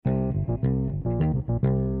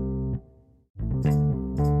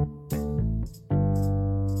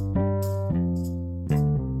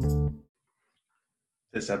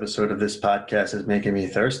This episode of This Podcast Is Making Me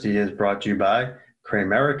Thirsty is brought to you by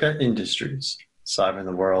Kramerica Industries, solving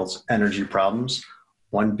the world's energy problems,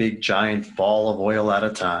 one big giant ball of oil at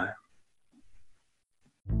a time.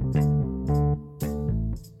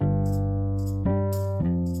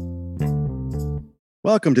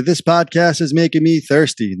 Welcome to This Podcast Is Making Me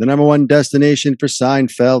Thirsty, the number one destination for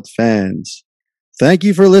Seinfeld fans. Thank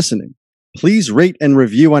you for listening. Please rate and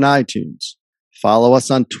review on iTunes. Follow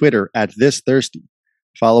us on Twitter at This Thirsty.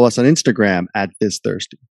 Follow us on Instagram at This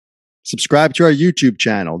Thirsty. Subscribe to our YouTube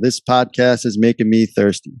channel. This Podcast Is Making Me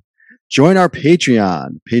Thirsty. Join our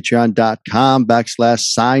Patreon,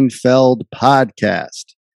 patreon.com/Seinfeld podcast.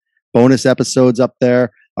 Bonus episodes up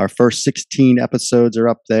there. Our first 16 episodes are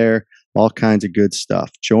up there. All kinds of good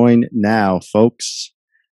stuff. Join now, folks.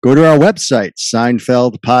 Go to our website,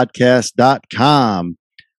 seinfeldpodcast.com.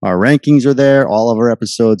 Our rankings are there. All of our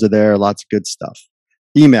episodes are there. Lots of good stuff.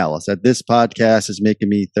 Email us at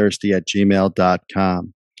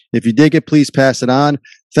thispodcastismakingmethirsty@gmail.com. If you dig it, please pass it on.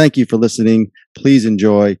 Thank you for listening. Please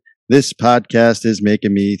enjoy. This podcast is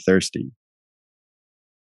making me thirsty.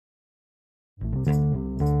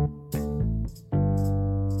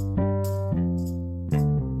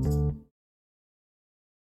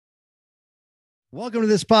 Welcome to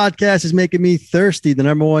This Podcast Is Making Me Thirsty, the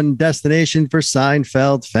number one destination for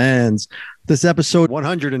Seinfeld fans. This episode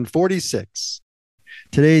 146.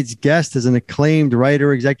 Today's guest is an acclaimed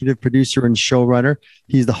writer, executive producer, and showrunner.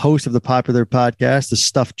 He's the host of the popular podcast, The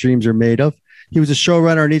Stuff Dreams Are Made Of. He was a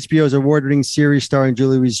showrunner on HBO's award-winning series starring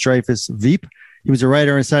Julie Louis-Dreyfus, Veep. He was a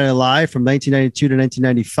writer on Saturday Night Live from 1992 to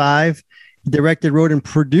 1995. He directed, wrote, and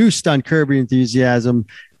produced on Curb Your Enthusiasm.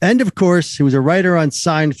 And of course, he was a writer on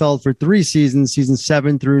Seinfeld for 3 seasons, seasons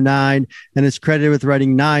 7 through 9, and is credited with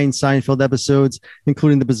writing 9 Seinfeld episodes,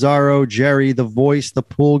 including The Bizarro, Jerry, The Voice, The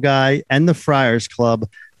Pool Guy, and The Friars Club.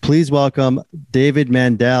 Please welcome David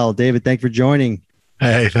Mandel. David, thank you for joining.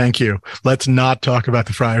 Hey, thank you. Let's not talk about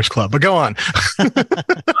The Friars Club, but go on.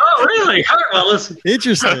 Oh, really? All right, well, listen.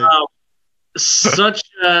 Interesting. Such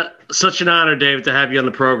an honor, David, to have you on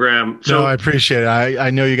the program. So, no, I appreciate it. I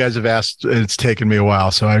know you guys have asked, and it's taken me a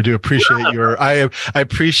while, so I do appreciate I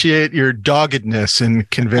appreciate your doggedness in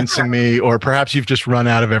convincing me, or perhaps you've just run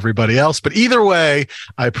out of everybody else. But either way,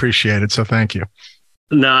 I appreciate it. So thank you.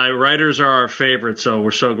 No, writers are our favorite, so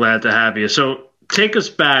we're so glad to have you. So take us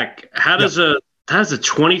back. How does a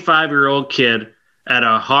 25-year-old kid at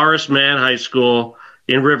a Horace Mann High School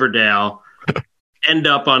in Riverdale end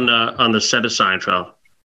up on the set of Seinfeld?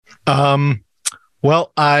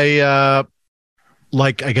 Well, I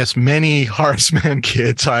guess many Horace Mann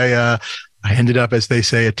kids, I ended up, as they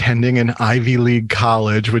say, attending an Ivy League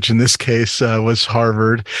college, which in this case was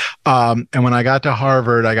Harvard. And when I got to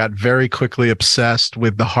Harvard, I got very quickly obsessed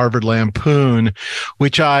with the Harvard Lampoon,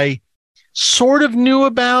 which I sort of knew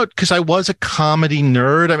about because I was a comedy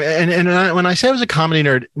nerd. I mean, when I say I was a comedy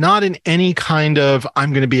nerd, not in any kind of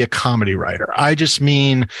I'm going to be a comedy writer. I just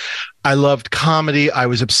mean I loved comedy. I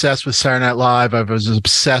was obsessed with Saturday Night Live. I was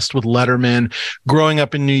obsessed with Letterman. Growing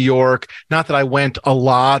up in New York, not that I went a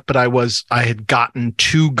lot, but I had gotten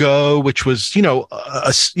To Go, which was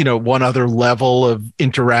one other level of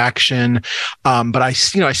interaction. But I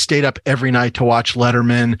stayed up every night to watch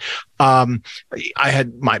Letterman. I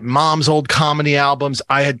had my mom's old comedy albums.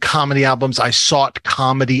 I had comedy albums. I sought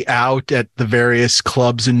comedy out at the various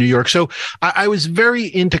clubs in New York. So I was very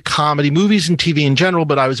into comedy, movies and TV in general,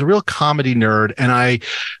 but I was a real comedy nerd. And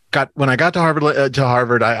when I got to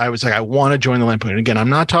Harvard, I was like, I want to join the Lampoon. And again, I'm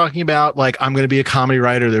not talking about like, I'm going to be a comedy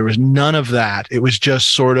writer. There was none of that. It was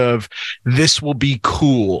just sort of, this will be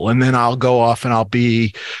cool. And then I'll go off and I'll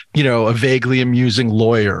be, a vaguely amusing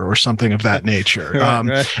lawyer or something of that nature.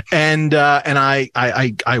 Right. And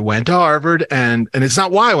I went to Harvard, and it's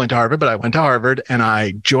not why I went to Harvard, but I went to Harvard and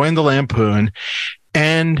I joined the Lampoon.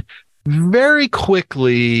 And very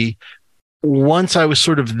quickly, once I was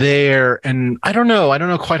sort of there, and I don't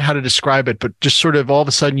know quite how to describe it, but just sort of all of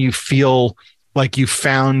a sudden you feel like you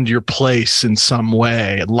found your place in some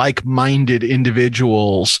way, like-minded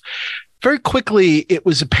individuals. Very quickly, it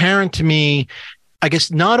was apparent to me, I guess,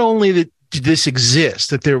 not only that did this exist,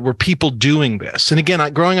 that there were people doing this. And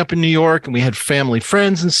again, growing up in New York, and we had family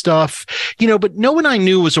friends and stuff, but no one I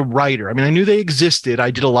knew was a writer. I mean, I knew they existed. I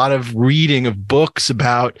did a lot of reading of books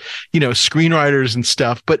about, screenwriters and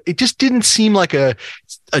stuff, but it just didn't seem like a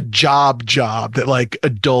job that like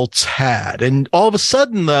adults had. And all of a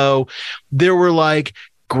sudden, though, there were like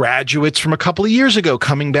graduates from a couple of years ago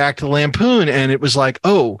coming back to the Lampoon. And it was like,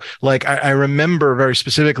 I remember very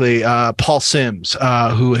specifically Paul Sims,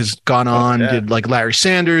 who has gone on, did like Larry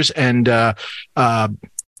Sanders, and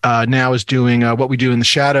now is doing What We Do in the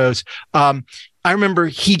Shadows. I remember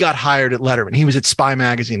he got hired at Letterman. He was at Spy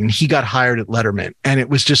Magazine and he got hired at Letterman. And it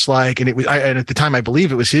was just like, and at the time, I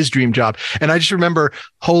believe it was his dream job. And I just remember,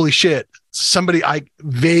 holy shit, somebody I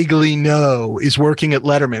vaguely know is working at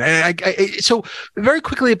Letterman. And so very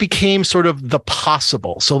quickly it became sort of the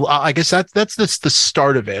possible. So I guess that's the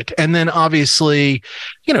start of it. And then obviously,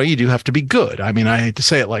 you do have to be good. I mean, I hate to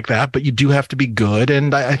say it like that, but you do have to be good.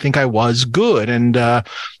 And I think I was good. And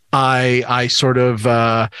I sort of,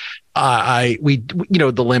 the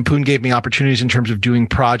Lampoon gave me opportunities in terms of doing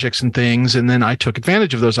projects and things. And then I took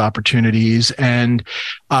advantage of those opportunities. And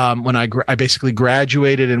when I basically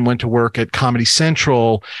graduated and went to work at Comedy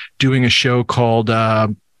Central doing a show called,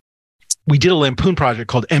 we did a Lampoon project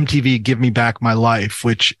called MTV Give Me Back My Life,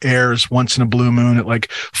 which airs once in a blue moon at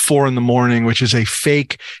like 4 a.m, which is a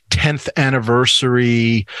fake 10th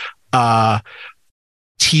anniversary,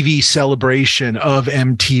 TV celebration of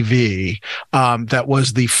MTV. That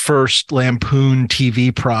was the first Lampoon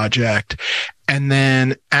TV project. And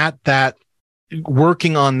then at that,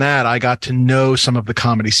 working on that, I got to know some of the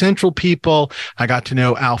Comedy Central people. I got to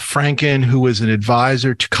know Al Franken, who was an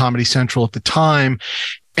advisor to Comedy Central at the time.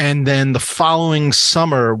 And then the following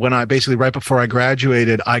summer, when I basically right before I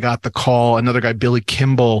graduated, I got the call, another guy, Billy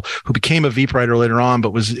Kimball, who became a Veep writer later on,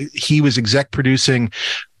 but he was exec producing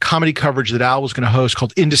comedy coverage that Al was going to host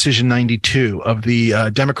called Indecision 92 of the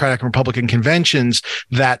Democratic and Republican conventions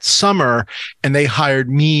that summer. And they hired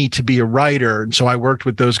me to be a writer. And so I worked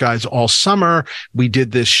with those guys all summer. We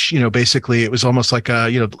did this, basically it was almost like I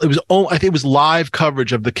think it was live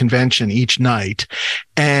coverage of the convention each night.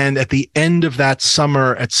 And at the end of that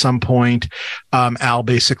summer, at some point, Al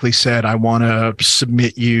basically said, I want to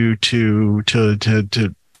submit you to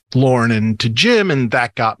Lauren and to Jim, and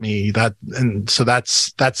that got me that. And so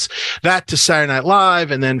that's that to Saturday Night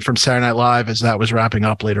Live. And then from Saturday Night Live, as that was wrapping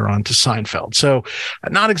up, later on to Seinfeld. So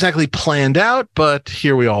not exactly planned out, but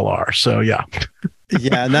here we all are. So yeah.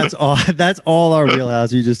 Yeah, and that's all our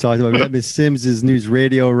wheelhouse you just talked about. We got Miss Sims's News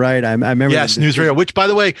Radio, right? I remember. Yes, News Radio, which, by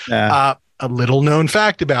the way, a little known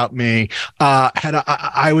fact about me,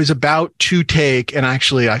 I was about to take, and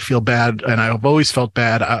actually I feel bad, and I've always felt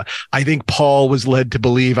bad. I think Paul was led to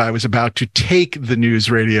believe I was about to take the News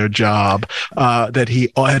Radio job that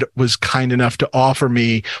he was kind enough to offer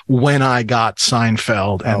me when I got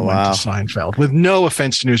Seinfeld and went to Seinfeld, with no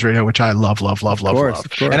offense to News Radio, which I love,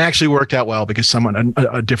 and actually worked out well because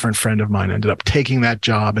a different friend of mine ended up taking that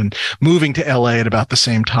job and moving to LA at about the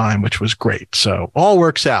same time, which was great. So all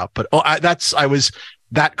works out, but I was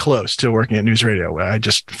that close to working at News Radio.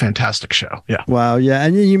 Fantastic show. Yeah. Wow. Yeah.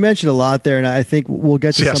 And you mentioned a lot there, and I think we'll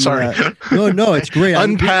get to some of that. No, it's great.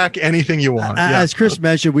 Unpack anything you want. As Chris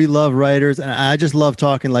mentioned, we love writers, and I just love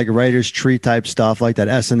talking like writers tree type stuff like that.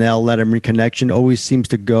 SNL, Letterman connection always seems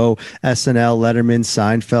to go SNL, Letterman,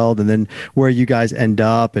 Seinfeld, and then where you guys end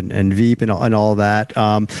up and Veep and all that,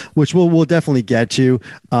 which we'll definitely get to.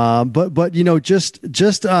 But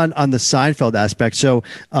just on the Seinfeld aspect. So,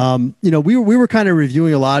 we were kind of reviewing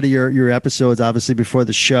a lot of your episodes, obviously, before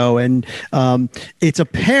the show, and it's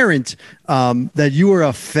apparent that you were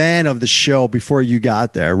a fan of the show before you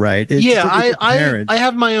got there, right? I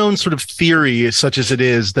have my own sort of theory, such as it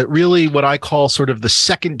is, that really what I call sort of the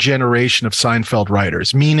second generation of Seinfeld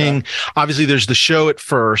writers, meaning obviously there's the show at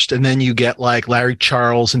first, and then you get like Larry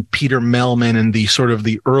Charles and Peter Melman and the sort of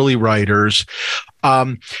the early writers.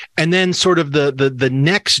 And then sort of the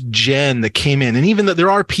next gen that came in, and even though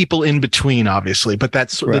there are people in between, obviously, but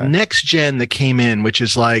that's the next gen that came in, which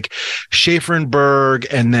is like Schaefer and Berg,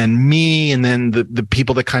 and then me, and then the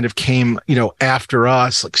people that kind of came, after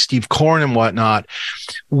us, like Steve Korn and whatnot.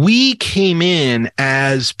 We came in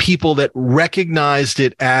as people that recognized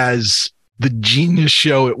it as the genius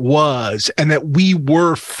show it was, and that we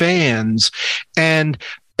were fans. And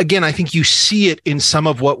again, I think you see it in some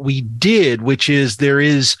of what we did, which is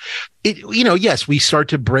yes, we start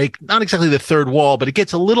to break, not exactly the third wall, but it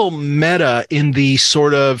gets a little meta in the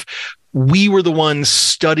sort of, we were the ones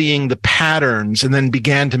studying the patterns and then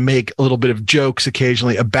began to make a little bit of jokes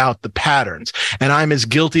occasionally about the patterns. And I'm as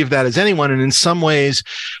guilty of that as anyone. And in some ways,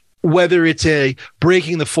 whether it's a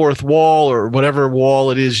breaking the fourth wall or whatever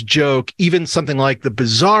wall it is joke, even something like the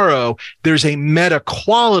Bizarro, there's a meta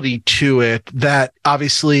quality to it that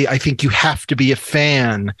obviously I think you have to be a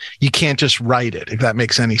fan. You can't just write it, if that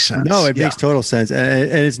makes any sense. No, it makes total sense.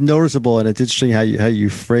 And it's noticeable, and it's interesting how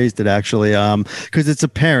you phrased it, actually, because it's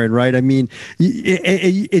apparent, right? I mean,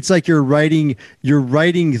 it's like you're writing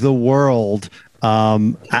the world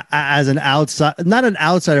as an outside, not an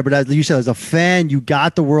outsider, but as you said, as a fan, you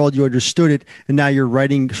got the world, you understood it, and now you're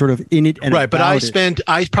writing sort of in it. And right. But I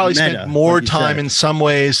probably spent more time in some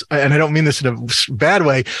ways, and I don't mean this in a bad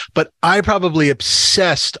way, but I probably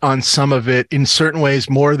obsessed on some of it in certain ways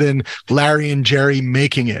more than Larry and Jerry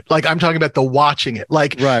making it. Like I'm talking about the watching it,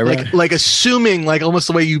 like assuming, like almost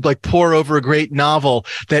the way you like pour over a great novel,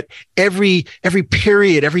 that every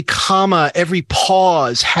period, every comma, every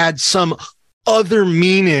pause had some other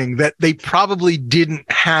meaning that they probably didn't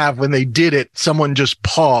have when they did it. Someone just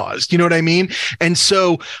paused. You know what I mean? And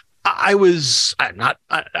so I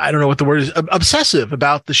don't know what the word is, obsessive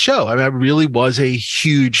about the show. I mean, I really was a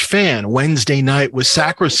huge fan. Wednesday night was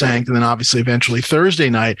sacrosanct. And then obviously eventually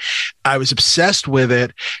Thursday night, I was obsessed with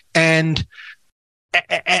it. And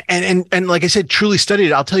like I said, truly studied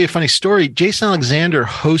it. I'll tell you a funny story. Jason Alexander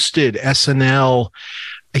hosted SNL,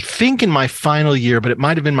 I think in my final year, but it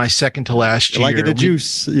might have been my second to last year. You like the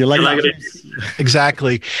juice. You like it.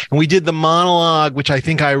 Exactly. And we did the monologue, which I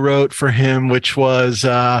think I wrote for him, which was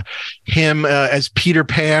him as Peter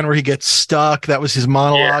Pan, where he gets stuck. That was his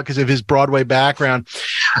monologue because of his Broadway background.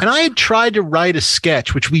 And I had tried to write a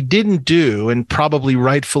sketch, which we didn't do, and probably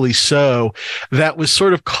rightfully so, that was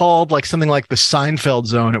sort of called like something like the Seinfeld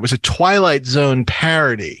Zone. It was a Twilight Zone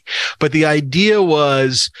parody. But the idea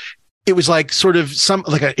was, it was like sort of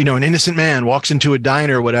an innocent man walks into a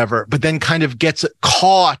diner or whatever, but then kind of gets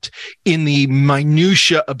caught in the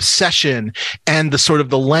minutia obsession and the sort of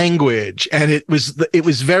the language. And it was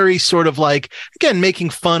very sort of like, again, making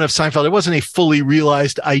fun of Seinfeld. It wasn't a fully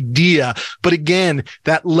realized idea, but again,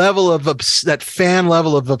 that level of that fan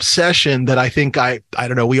level of obsession that I think I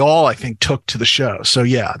don't know, we all, I think, took to the show. So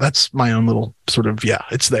yeah, that's my own little sort of,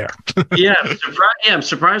 it's there. I'm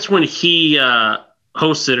surprised when he,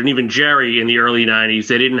 hosted, and even Jerry in the early 90s,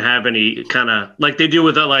 they didn't have any kind of like they do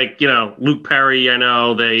with Luke Perry. I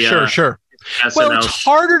know they sure. Well, it's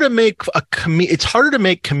harder to make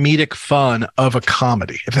comedic fun of a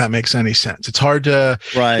comedy, if that makes any sense. It's hard to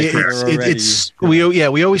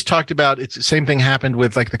we always talked about it's the same thing happened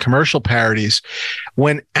with like the commercial parodies.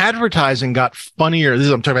 When advertising got funnier,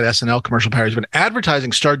 I'm talking about SNL commercial parodies, when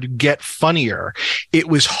advertising started to get funnier, it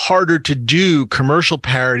was harder to do commercial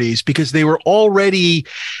parodies because they were already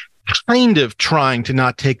kind of trying to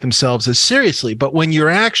not take themselves as seriously. But when you're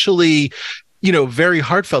actually very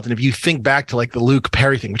heartfelt. And if you think back to like the Luke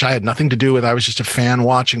Perry thing, which I had nothing to do with, I was just a fan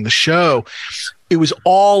watching the show. It was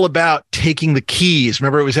all about taking the keys.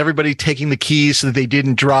 Remember, it was everybody taking the keys so that they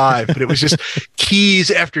didn't drive, but it was just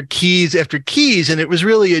keys after keys after keys. And it was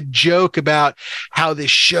really a joke about how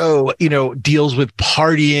this show, deals with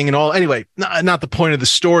partying and all. Anyway, not the point of the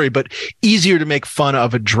story, but easier to make fun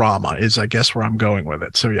of a drama is, I guess, where I'm going with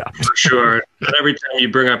it. So, yeah. For sure. And every time you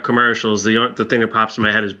bring up commercials, the thing that pops in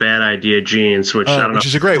my head is Bad Idea Jeans, which I don't know. Which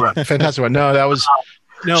is a great one. Fantastic one. No, that was...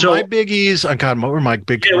 No, so, my biggies. Oh God, what were my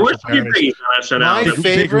big? What's your biggies on SNL? My favorites.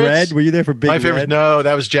 Big Red. Were you there for Big Red? My favorite. No,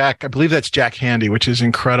 that was Jack. I believe that's Jack Handy, which is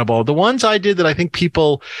incredible. The ones I did that I think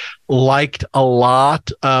people liked a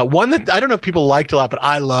lot. One that I don't know if people liked a lot, but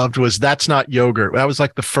I loved was That's Not Yogurt. That was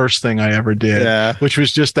like the first thing I ever did, which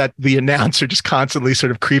was just that the announcer just constantly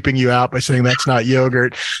sort of creeping you out by saying that's not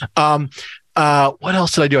yogurt. What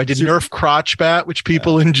else did I do? I did Nerf Crotch Bat, which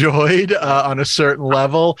people enjoyed on a certain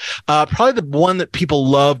level. Probably the one that people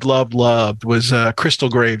loved was Crystal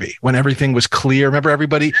Gravy, when everything was clear. Remember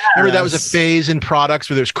that was a phase in products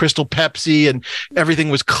where there's Crystal Pepsi and everything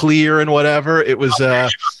was clear and whatever. It was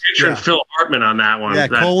picturing Phil Hartman on that one. Yeah,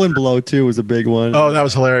 colon blow too was a big one. Oh, that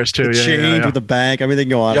was hilarious too. Change with the bank. I mean, they can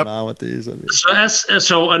go on and on with these.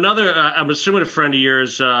 So another, I'm assuming a friend of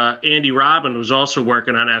yours, Andy Robin, was also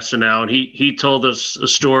working on SNL, and he told us a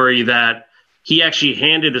story that he actually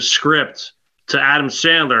handed a script to Adam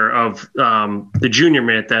Sandler of the Junior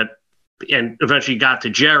Mint and eventually got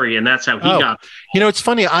to Jerry, and that's how he got. It's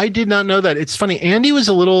funny. I did not know that. It's funny. Andy was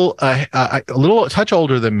a touch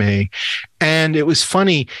older than me, and it was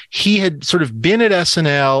funny. He had sort of been at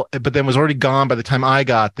SNL, but then was already gone by the time I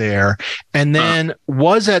got there, and then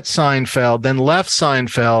was at Seinfeld, then left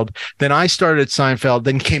Seinfeld, then I started at Seinfeld,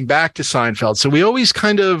 then came back to Seinfeld. So we always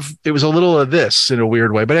it was a little of this in a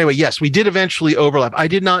weird way. But anyway, yes, we did eventually overlap. I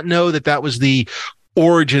did not know that was the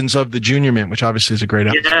origins of the Junior Mint, which obviously is a great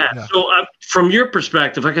episode. Yeah. So from your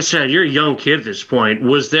perspective, like I said, you're a young kid at this point.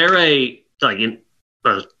 Was there a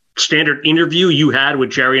standard interview you had with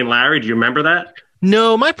Jerry and Larry? Do you remember that?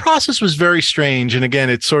 No, my process was very strange. And again,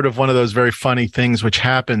 it's sort of one of those very funny things which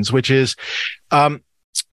happens, which is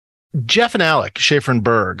Jeff and Alec Schaefer and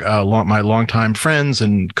Berg, my longtime friends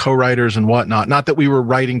and co-writers and whatnot. Not that we were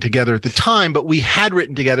writing together at the time, but we had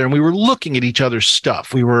written together and we were looking at each other's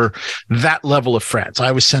stuff. We were that level of friends.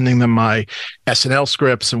 I was sending them my SNL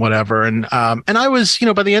scripts and whatever. And I was,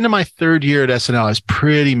 by the end of my third year at SNL, I was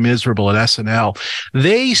pretty miserable at SNL.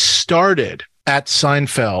 They started at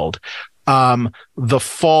Seinfeld the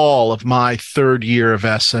fall of my third year of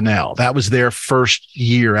SNL. That was their first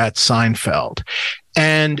year at Seinfeld.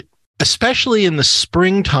 And especially in the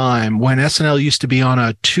springtime when SNL used to be on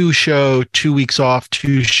a 2-show, 2 weeks off,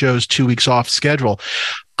 2 shows, 2 weeks off schedule,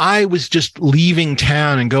 I was just leaving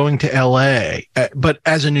town and going to LA, but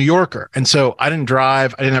as a New Yorker. And so I didn't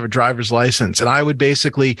drive. I didn't have a driver's license. And I would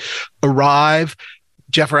basically arrive.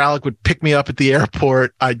 Jeff or Alec would pick me up at the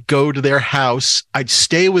airport. I'd go to their house. I'd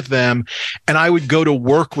stay with them and I would go to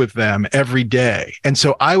work with them every day. And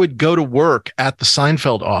so I would go to work at the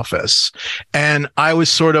Seinfeld office and I was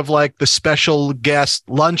sort of like the special guest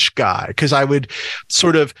lunch guy because I would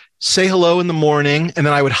sort of say hello in the morning and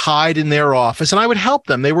then I would hide in their office and I would help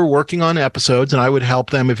them. They were working on episodes and I would help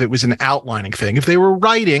them if it was an outlining thing. If they were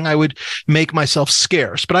writing, I would make myself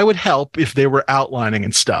scarce, but I would help if they were outlining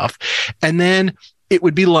and stuff. And then it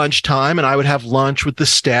would be lunchtime and I would have lunch with the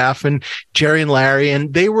staff and Jerry and Larry.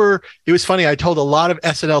 And it was funny. I told a lot of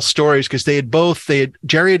SNL stories because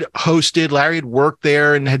Jerry had hosted, Larry had worked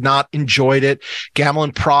there and had not enjoyed it. Gamble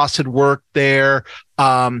Pross had worked there.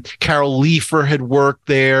 Carol Leifer had worked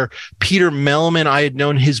there. Peter Melman, I had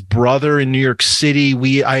known his brother in New York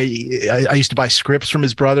City. I used to buy scripts from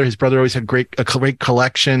his brother. His brother always had a great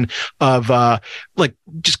collection of like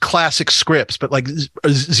just classic scripts, but like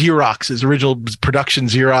Xeroxes, original production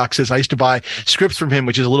Xeroxes. I used to buy scripts from him,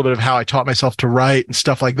 which is a little bit of how I taught myself to write and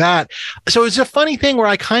stuff like that. So it was a funny thing where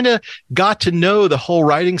I kind of got to know the whole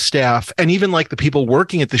writing staff and even like the people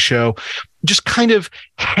working at the show, just kind of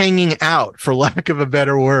hanging out, for lack of a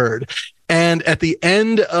better word. And at the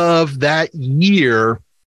end of that year,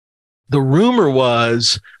 the rumor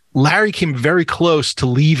was Larry came very close to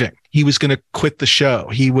leaving. He was going to quit the show.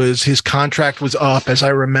 His contract was up as I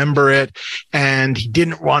remember it. And he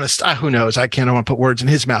didn't want to, who knows? I don't want to put words in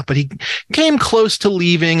his mouth, but he came close to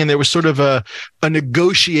leaving. And there was sort of a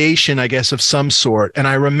negotiation, I guess, of some sort. And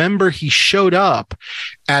I remember he showed up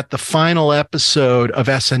at the final episode of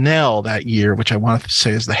SNL that year, which I wanted to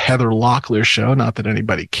say is the Heather Locklear show. Not that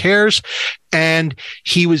anybody cares. And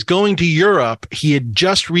he was going to Europe. He had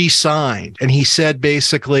just re-signed. And he said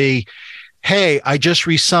basically, hey, I just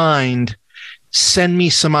re-signed. Send me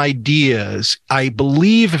some ideas. I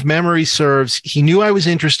believe, if memory serves, he knew I was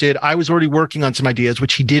interested. I was already working on some ideas,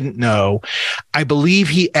 which he didn't know. I believe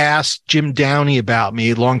he asked Jim Downey about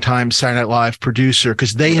me, longtime Saturday Night Live producer,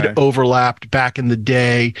 because they had overlapped back in the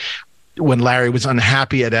day when Larry was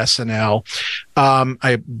unhappy at SNL.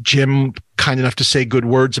 Jim kind enough to say good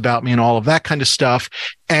words about me and all of that kind of stuff.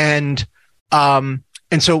 And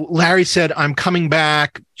so Larry said, I'm coming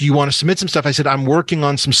back. Do you want to submit some stuff? I said, I'm working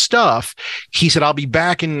on some stuff. He said, I'll be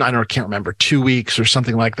back in, I can't remember, 2 weeks or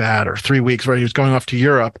something like that, or 3 weeks, where he was going off to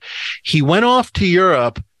Europe. He went off to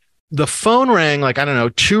Europe. The phone rang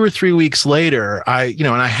 2 or 3 weeks later. And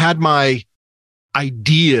I had my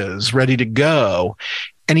ideas ready to go.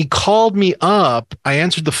 And he called me up. I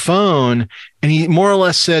answered the phone and he more or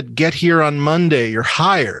less said, get here on Monday. You're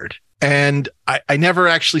hired. And I never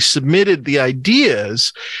actually submitted the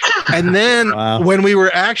ideas. And then when we were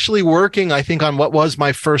actually working, I think on what was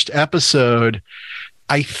my first episode,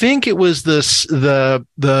 I think it was the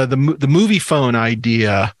movie phone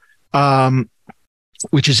idea,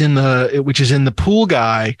 which is in the Pool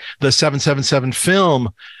Guy, the 777 film.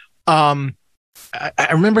 I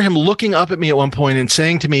remember him looking up at me at one point and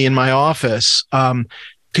saying to me in my office,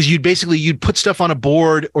 because you'd put stuff on a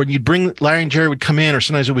board, or you'd bring, Larry and Jerry would come in, or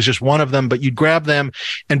sometimes it was just one of them, but you'd grab them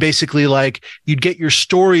and basically you'd get your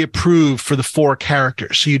story approved for the 4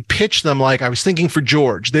 characters. So you'd pitch them I was thinking for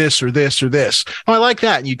George, this or this or this. Oh, I like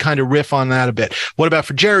that. And you'd kind of riff on that a bit. What about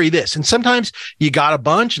for Jerry, this? And sometimes you got a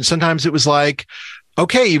bunch, and sometimes it was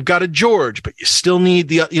okay, you've got a George, but you still need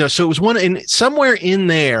so it was one, and somewhere in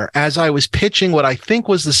there, as I was pitching what I think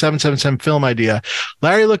was the 777 film idea,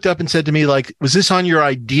 Larry looked up and said to me, was this on your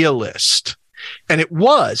idea list? And it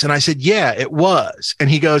was. And I said, yeah, it was.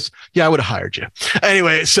 And he goes, yeah, I would have hired you.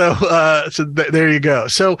 Anyway, so there you go.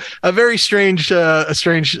 So a very strange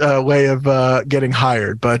way of getting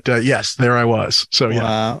hired. But yes, there I was. So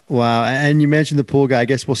yeah. Wow. And you mentioned the Pool Guy. I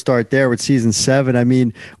guess we'll start there with season 7. I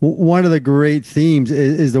mean, one of the great themes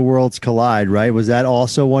is the worlds collide, right? Was that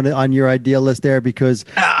also one on your idea list there? Because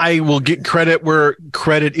I will get credit where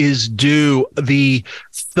credit is due. The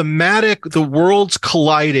thematic, the worlds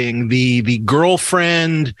colliding, the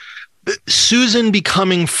girlfriend Susan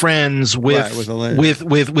becoming friends with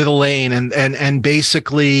Elaine, and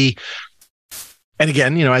basically, and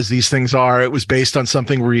again, as these things are, it was based on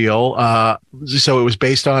something real. So it was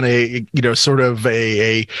based on a sort of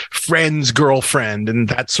a friend's girlfriend, and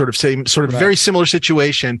that sort of very similar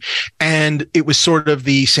situation. And it was sort of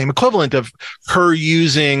the same equivalent of her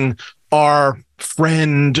using our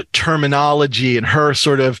friend terminology and her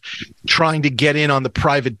sort of trying to get in on the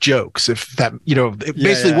private jokes, if that,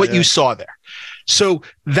 basically what you saw there. So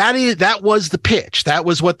that was the pitch. That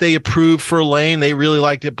was what they approved for Elaine. They really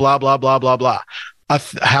liked it, blah, blah, blah, blah, blah.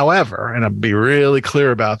 However, and I'll be really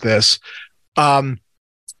clear about this,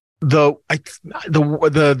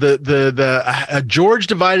 George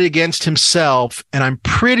divided against himself, and I'm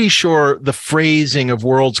pretty sure the phrasing of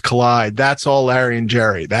Worlds Collide, that's all Larry and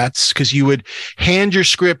Jerry. That's because you would hand your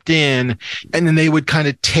script in, and then they would kind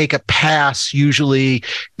of take a pass usually,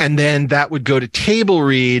 and then that would go to table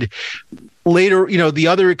read. Later, the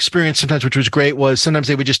other experience sometimes, which was great, was sometimes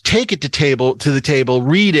they would just take it to the table,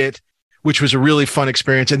 read it, which was a really fun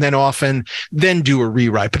experience, and then often do a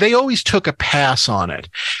rewrite. But they always took a pass on it.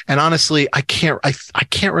 And honestly, I can't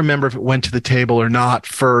remember if it went to the table or not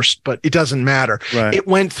first, but it doesn't matter. Right. It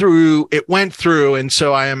went through. And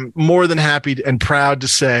so I am more than happy and proud to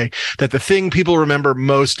say that the thing people remember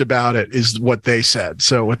most about it is what they said.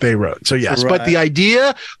 So what they wrote. So yes, right. But the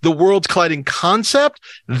idea, the worlds colliding concept,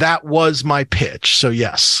 that was my pitch. So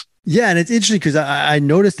yes. Yeah, and it's interesting because I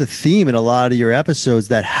noticed a theme in a lot of your episodes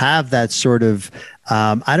that have that sort of,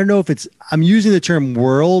 I don't know if I'm using the term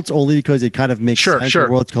worlds only because it kind of makes sense. Sure.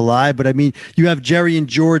 Worlds collide. But I mean, you have Jerry and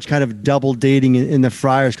George kind of double dating in the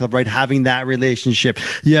Friars Club, right? Having that relationship.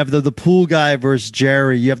 You have the pool guy versus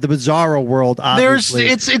Jerry. You have the Bizarro world. Obviously.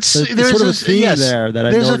 There's sort of a theme there that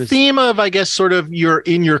I noticed. There's a theme of, I guess, sort of you're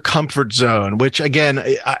in your comfort zone, which again,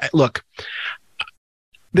 look,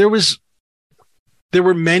 there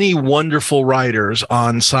were many wonderful writers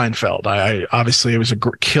on Seinfeld. Obviously, it was a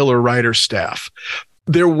killer writer staff.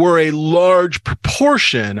 There were a large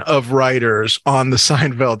proportion of writers on the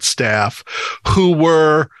Seinfeld staff who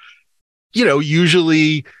were,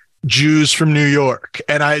 usually Jews from New York.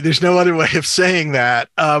 And there's no other way of saying that,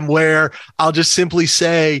 where I'll just simply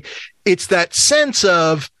say it's that sense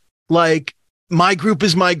of like, my group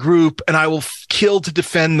is my group and I will kill to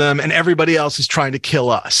defend them, and everybody else is trying to kill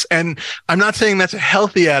us. And I'm not saying that's a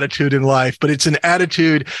healthy attitude in life, but it's an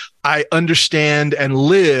attitude I understand and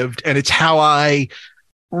lived, and it's how I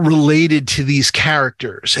related to these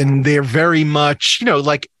characters. And they're very much,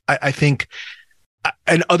 I think,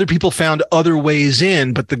 and other people found other ways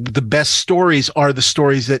in, but the best stories are the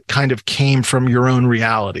stories that kind of came from your own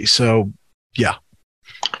reality. So, yeah.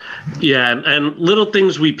 Yeah, and little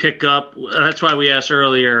things we pick up. That's why we asked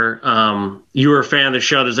earlier. You were a fan of the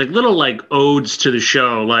show. There's little odes to the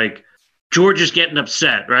show, like George is getting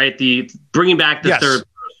upset, right? The bringing back the third person.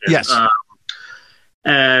 Yes.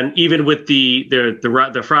 And even with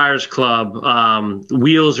the Friars Club,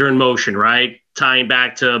 wheels are in motion, right? Tying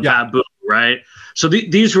back to Babu, right? So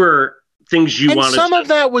these were things you wanted. Some of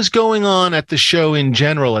that was going on at the show in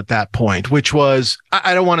general at that point, which was,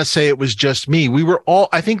 I don't want to say it was just me. We were all,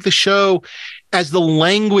 I think the show, as the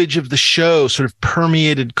language of the show sort of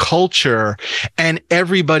permeated culture, and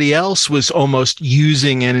everybody else was almost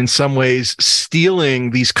using and in some ways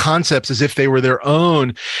stealing these concepts as if they were their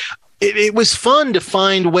own. It was fun to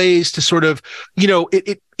find ways to sort of,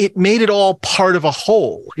 it made it all part of a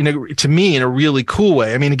whole, to me, in a really cool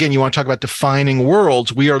way. I mean, again, you want to talk about defining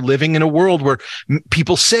worlds. We are living in a world where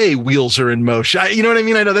people say wheels are in motion. You know what I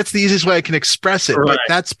mean? I know that's the easiest way I can express it, right. But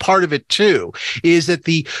that's part of it too, is that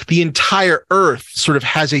the entire earth sort of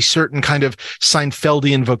has a certain kind of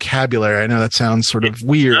Seinfeldian vocabulary. I know that sounds sort of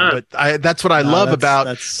weird, but that's what I love about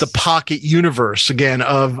the pocket universe, again,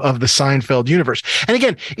 of the Seinfeld universe. And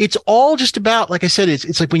again, it's all just about, like I said,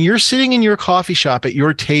 it's like when you're sitting in your coffee shop at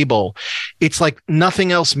your table, it's like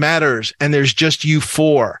nothing else matters and there's just you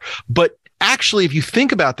four. But actually, if you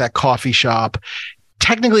think about that coffee shop,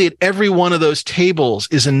 technically at every one of those tables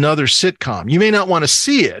is another sitcom. You may not want to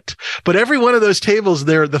see it, but every one of those tables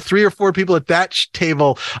there, the 3 or 4 people at that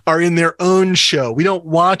table are in their own show. We don't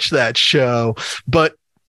watch that show, but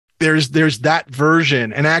there's that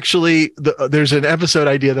version. And actually there's an episode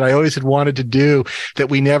idea that I always had wanted to do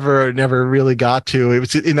that we never really got to. It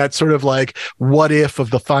was in that sort of like, what if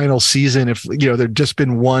of the final season, if, there'd just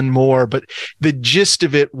been one more, but the gist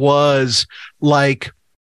of it was like,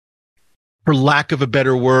 for lack of a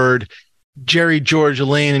better word, Jerry, George,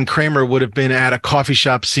 Elaine, and Kramer would have been at a coffee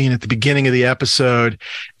shop scene at the beginning of the episode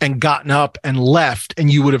and gotten up and left, and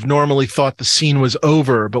you would have normally thought the scene was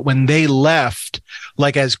over. But when they left,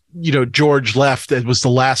 like as you know, George left, it was the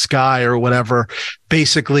last guy or whatever.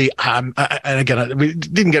 Basically, and again, we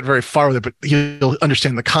didn't get very far with it, but you'll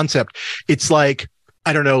understand the concept. It's like,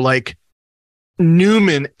 I don't know, like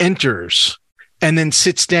Newman enters and then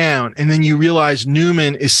sits down, and then you realize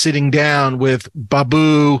Newman is sitting down with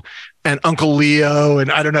Babu and Uncle Leo,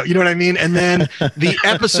 and I don't know, you know what I mean? And then the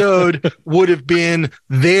episode would have been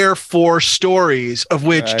their 4 stories, of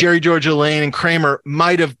which Jerry, George, Elaine, and Kramer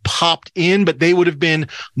might have popped in, but they would have been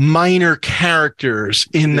minor characters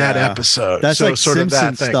in that episode. That's so like sort Simpsons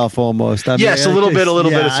of that thing. stuff almost. I mean, yes, a little bit of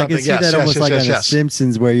something. I can see yes, that almost like on The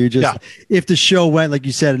Simpsons, where you just, if the show went, like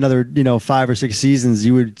you said, another 5 or 6 seasons,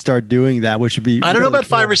 you would start doing that, which would be. I don't know about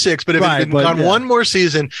 5 or 6, but if it had gone one more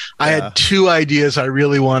season, I had 2 ideas I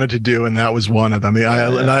really wanted to do, and that was one of them.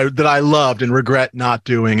 That I loved and regret not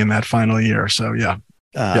doing in that final year. So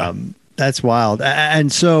that's wild. And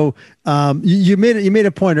so you made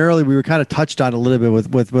a point earlier. We were kind of touched on a little bit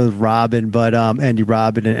with Robin, but Andy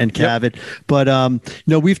Robin and Cavett.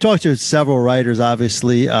 But we've talked to several writers,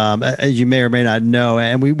 obviously, as you may or may not know,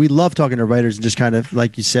 and we love talking to writers and just kind of,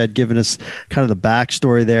 like you said, giving us kind of the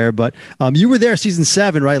backstory there. But you were there season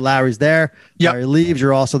 7, right? Larry's there. Larry leaves.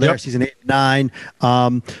 You're also there season 8 and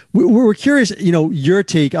 9. We're curious, your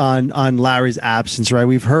take on Larry's absence, right?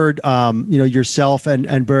 We've heard, yourself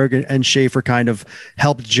and Berg and Schaefer kind of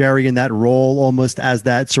helped Jerry in that role, almost as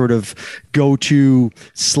that sort of go-to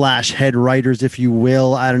 / head writers, if you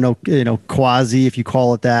will. I don't know, quasi, if you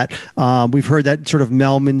call it that. We've heard that sort of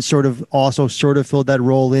Melman also filled that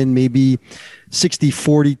role in maybe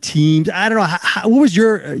 60-40 teams. I don't know. What was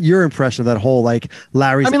your impression of that whole, like,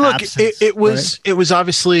 Larry's absence? It was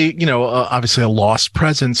obviously, obviously a lost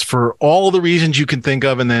presence for all the reasons you can think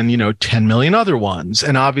of, and then, 10 million other ones.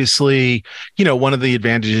 And obviously, one of the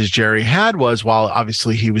advantages Jerry had was, while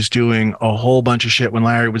obviously he was doing a whole bunch of shit when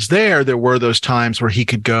Larry was there were those times where he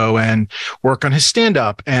could go and work on his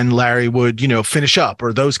stand-up, and Larry would, finish up,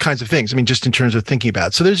 or those kinds of things. I mean, just in terms of thinking about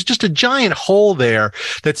it. So there's just a giant hole there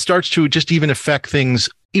that starts to just even affect things,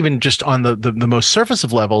 even just on the most surface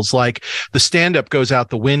of levels. Like the stand-up goes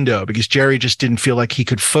out the window because Jerry just didn't feel like he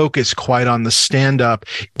could focus quite on the stand-up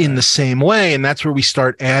in the same way. And that's where we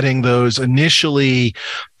start adding those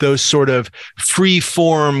sort of free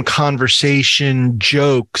form conversation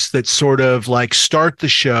jokes that sort of like start the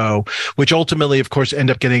show, which ultimately, of course,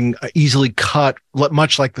 end up getting easily cut,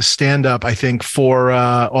 much like the stand-up, I think,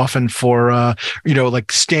 often for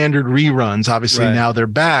like standard reruns. Obviously now they're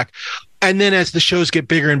back. And then as the shows get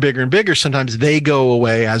bigger and bigger and bigger, sometimes they go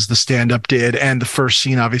away, as the stand-up did. And the first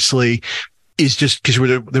scene, obviously, is just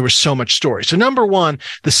because there was so much story. So number 1,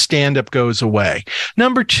 the stand-up goes away.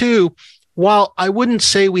 Number 2, while I wouldn't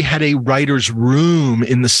say we had a writer's room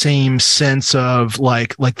in the same sense of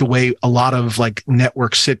like the way a lot of like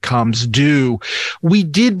network sitcoms do, we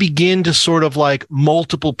did begin to sort of like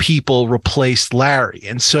multiple people replace Larry.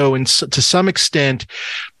 And so to some extent,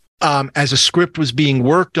 as a script was being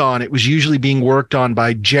worked on, it was usually being worked on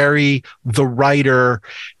by Jerry, the writer,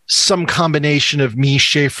 some combination of me,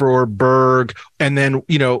 Schaefer, or Berg, and then,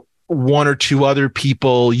 1 or 2 other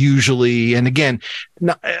people usually. And again,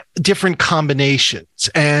 different combinations.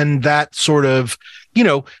 And that sort of,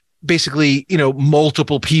 basically,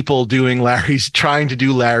 multiple people trying to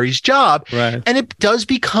do Larry's job. Right. And it does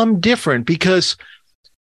become different because,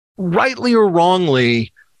 rightly or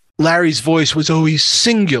wrongly, Larry's voice was always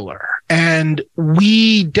singular. And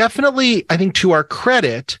we definitely, I think, to our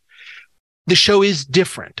credit, the show is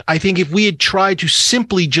different. I think if we had tried to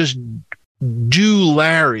simply just do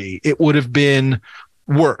Larry, it would have been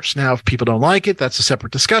worse. Now, if people don't like it, that's a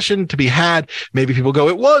separate discussion to be had. Maybe people go,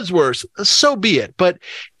 it was worse. So be it. But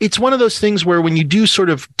it's one of those things where when you do sort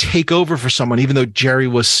of take over for someone, even though Jerry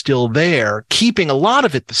was still there, keeping a lot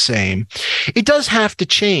of it the same, it does have to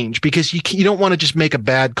change because you don't want to just make a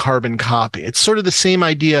bad carbon copy. It's sort of the same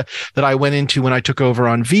idea that I went into when I took over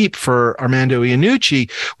on Veep for Armando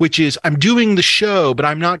Iannucci, which is I'm doing the show, but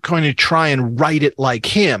I'm not going to try and write it like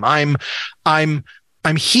him.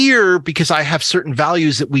 I'm here because I have certain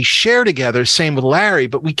values that we share together. Same with Larry,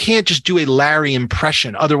 but we can't just do a Larry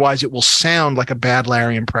impression. Otherwise it will sound like a bad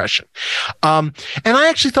Larry impression. And I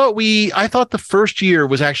actually thought the first year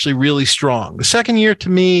was actually really strong. The second year, to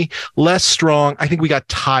me, less strong. I think we got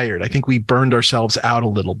tired. I think we burned ourselves out a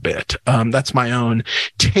little bit. That's my own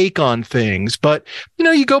take on things. But,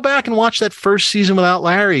 you go back and watch that first season without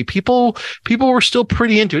Larry. People were still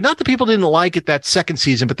pretty into it. Not that people didn't like it that second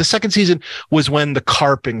season, but the second season was when the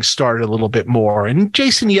carping started a little bit more, and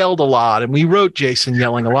Jason yelled a lot, and we wrote Jason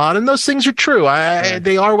yelling a lot, and those things are true.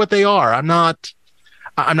 They are what they are. I'm not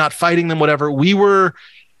fighting them, whatever. We were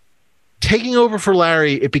taking over for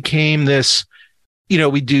Larry. It became this,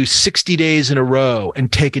 we do 60 days in a row and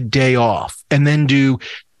take a day off, and then do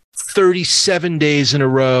 37 days in a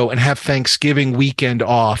row and have Thanksgiving weekend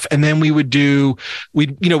off. And then we'd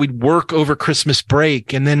work over Christmas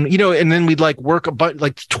break. And then, we'd work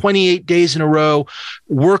about 28 days in a row,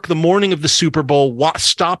 work the morning of the Super Bowl,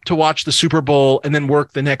 stop to watch the Super Bowl, and then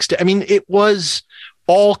work the next day. I mean, it was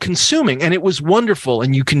all consuming, and it was wonderful.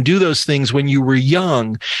 And you can do those things when you were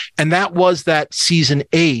young. And that was that season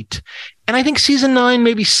 8. And I think season 9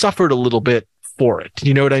 maybe suffered a little bit for it.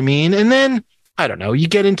 You know what I mean? And then, I don't know, you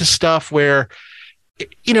get into stuff where,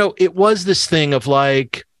 it was this thing of there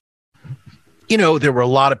were a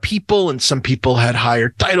lot of people, and some people had higher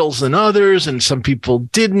titles than others, and some people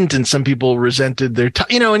didn't, and some people resented their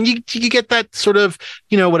and you get that sort of,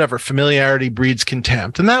 whatever, familiarity breeds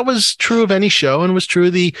contempt. And that was true of any show, and was true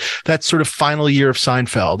of that sort of final year of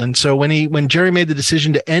Seinfeld. And so when Jerry made the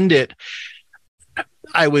decision to end it,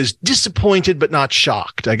 I was disappointed, but not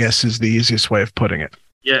shocked, I guess is the easiest way of putting it.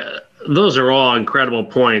 Yeah, those are all incredible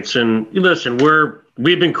points. And listen,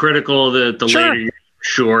 we've been critical of the Sure. later years,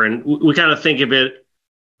 sure, and we kind of think of it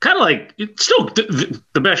kind of like it's still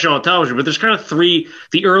the best show on television, but there's kind of the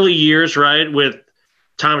early years, right, with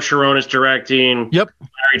Tom Sharonis directing. Yep.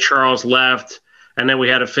 Larry Charles left, and then we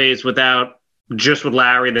had a phase with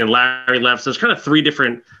Larry, then Larry left. So there's kind of 3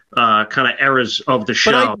 different kind of eras of the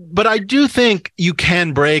show. But I do think you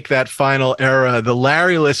can break that final era, the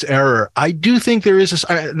Larry-less era. I do think there is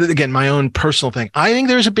again, my own personal thing. I think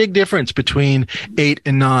there's a big difference between 8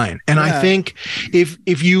 and 9. And I think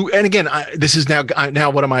if you, and again, this is now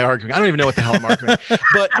what am I arguing? I don't even know what the hell I'm arguing.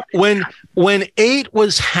 But when 8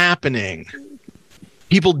 was happening,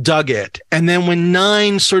 people dug it. And then when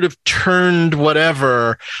 9 sort of turned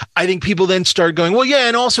whatever, I think people then started going, well, yeah,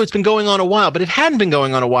 and also it's been going on a while, but it hadn't been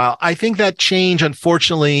going on a while. I think that change,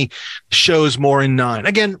 unfortunately, shows more in 9.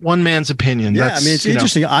 Again, one man's opinion. Yeah, it's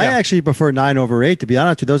interesting. I actually prefer 9 over 8, to be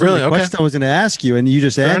honest with you. Those are the questions I was going to ask you, and you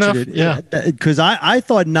just answered it. Yeah. Because I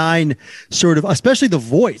thought 9 sort of, especially the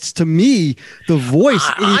voice, to me, the voice.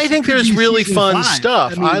 I think there's really fun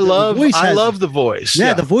stuff. I love the voice.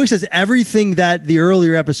 Yeah, the voice has everything that the earlier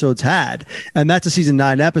episodes had, and that's a season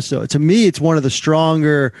 9 episode. To me, it's one of the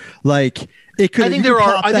stronger, it could. I think there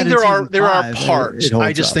are parts.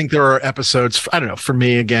 I just think there are episodes. I don't know. For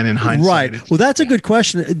me, again, in hindsight, right. Well, that's a good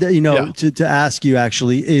question. To ask you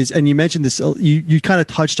actually is, and you mentioned this. You kind of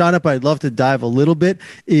touched on it, but I'd love to dive a little bit.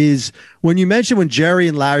 Is when you mentioned when Jerry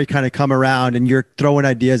and Larry kind of come around, and you're throwing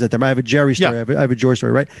ideas at them. I have a Jerry story. I have a George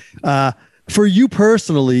story. Right. For you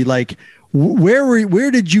personally,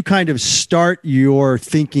 where did you kind of start your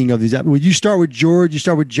thinking of these? Would you start with George? You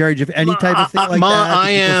start with Jerry? Do you have any type of thing like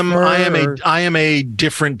that? I am a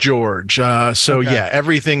different George.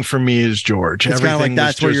 Everything for me is George. It's everything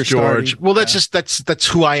that's where you're George. Starting. Well, that's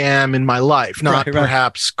who I am in my life. Not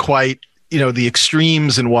perhaps quite the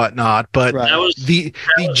extremes and whatnot, but the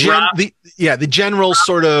general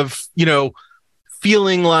sort of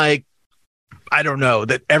feeling like, I don't know,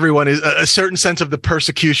 that everyone is a certain sense of the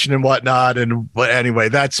persecution and whatnot. And anyway,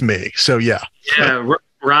 that's me. So, yeah. Yeah.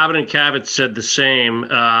 Robin and Cabot said the same.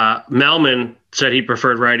 Melman said he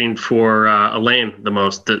preferred writing for Elaine the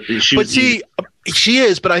most. She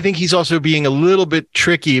is, but I think he's also being a little bit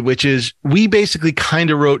tricky, which is we basically kind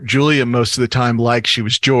of wrote Julia most of the time like she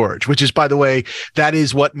was George, which is, by the way, that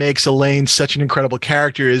is what makes Elaine such an incredible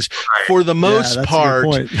character is for the most part,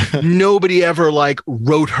 nobody ever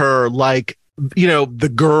wrote her like,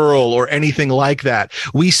 the girl or anything like that.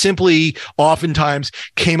 We simply oftentimes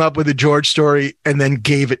came up with a George story and then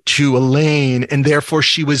gave it to Elaine, and therefore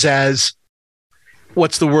she was as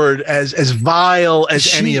vile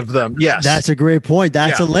as any of them. Yes. That's a great point.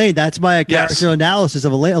 That's Elaine. That's my character analysis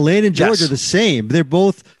of Elaine. Elaine and George are the same. They're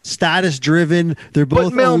both status driven. They're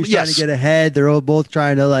both always trying to get ahead. They're all both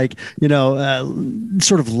trying to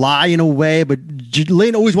sort of lie in a way, but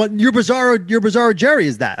Elaine always wants your bizarro Jerry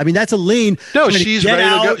is that. I mean, that's Elaine. No, she's ready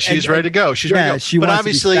to go. She's ready to go. She's ready to go. She but wants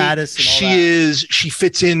obviously to be status she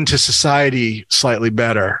fits into society slightly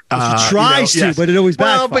better. She tries to, but it always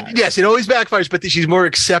backfires. But yes, it always backfires, but she's more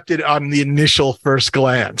accepted on the initial first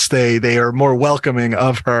glance. They are more welcoming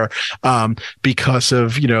of her because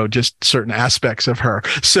of just certain aspects of her.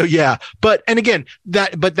 So but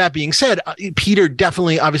that being said, Peter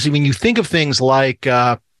definitely, obviously, when you think of things like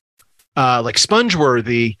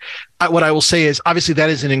Spongeworthy, what I will say is obviously that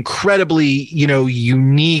is an incredibly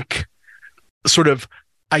unique sort of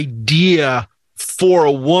idea for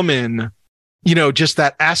a woman just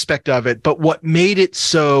that aspect of it. But what made it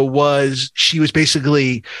so was she was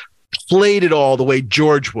basically played it all the way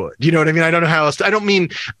George would. You know what I mean? I don't know how else. I don't mean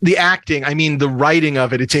the acting. I mean the writing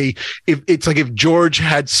of it. It's like if George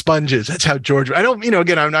had sponges, that's how George. I don't.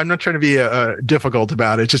 Again, I'm not trying to be difficult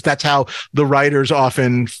about it. Just that's how the writers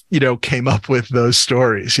often came up with those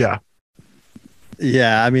stories. Yeah.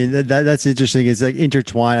 Yeah, I mean that's interesting. It's like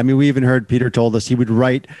intertwined. I mean, we even heard Peter told us he would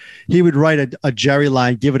write a Jerry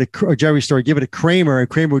line, give it a Jerry story, give it a Kramer, and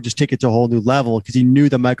Kramer would just take it to a whole new level because he knew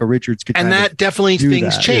that Michael Richards could. And that definitely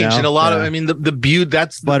things changed, and a lot of. I mean, the beauty of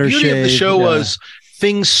the show was.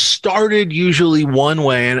 Things started usually one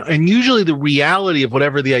way, and usually the reality of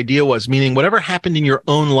whatever the idea was, meaning whatever happened in your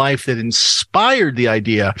own life that inspired the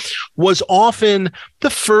idea, was often the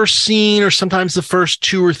first scene or sometimes the first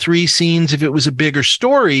 2 or 3 scenes if it was a bigger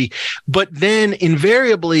story. But then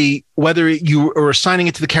invariably, whether you were assigning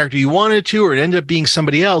it to the character you wanted to or it ended up being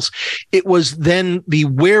somebody else, it was then the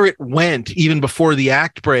where it went even before the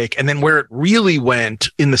act break, and then where it really went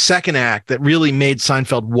in the second act that really made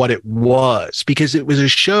Seinfeld what it was, because it was a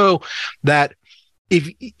show that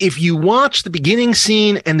if you watch the beginning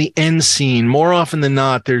scene and the end scene, more often than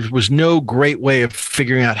not, there was no great way of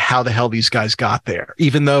figuring out how the hell these guys got there,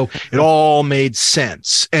 even though it all made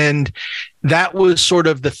sense. And that was sort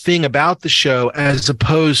of the thing about the show, as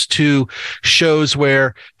opposed to shows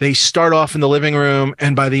where they start off in the living room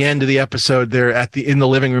and by the end of the episode, they're in the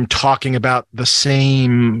living room talking about the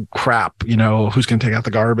same crap, who's going to take out the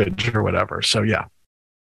garbage or whatever. So, yeah.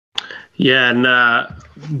 Yeah, and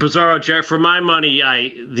Bizarro Jerry, for my money,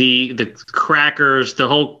 the crackers, the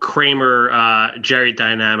whole Kramer Jerry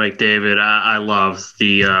dynamic, David, I love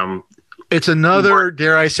the. It's another,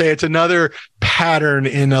 dare I say, it's another pattern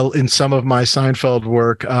in some of my Seinfeld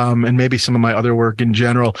work, and maybe some of my other work in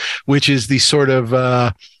general, which is the sort of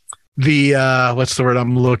what's the word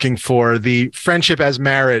I'm looking for? The friendship as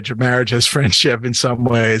marriage, or marriage as friendship. In some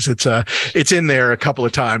ways, it's in there a couple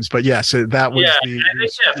of times, but yes, that was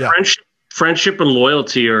friendship and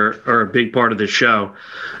loyalty are a big part of the show.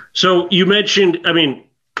 So you mentioned, I mean,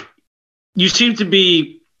 you seem to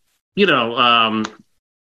be,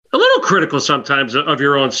 a little critical sometimes of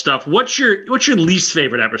your own stuff. What's your least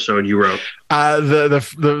favorite episode you wrote?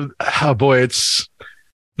 Oh boy, it's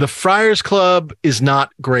the Friars Club is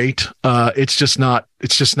not great. It's just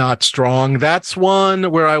not strong. That's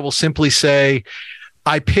one where I will simply say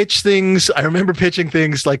I remember pitching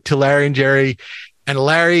things like to Larry and Jerry, and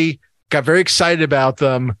Larry got very excited about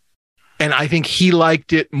them. And I think he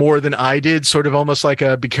liked it more than I did, sort of almost like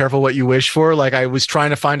a be careful what you wish for. Like I was trying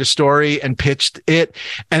to find a story and pitched it.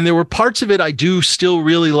 And there were parts of it I do still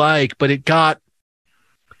really like, but it got,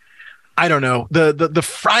 I don't know, the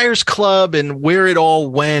Friars Club and where it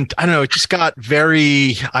all went. I don't know. It just got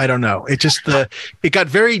very, I don't know. It got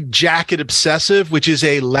very jacket obsessive, which is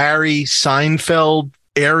a Larry Seinfeld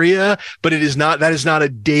area, but that is not a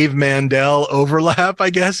Dave Mandel overlap, I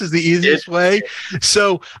guess is the easiest way.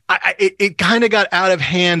 So it kind of got out of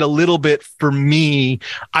hand a little bit for me.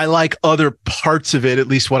 I like other parts of it, at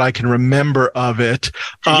least what I can remember of it.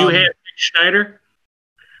 Did you have Schneider?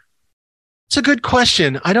 It's a good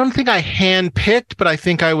question. I don't think I handpicked, but I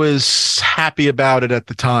think I was happy about it at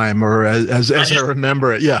the time, or as I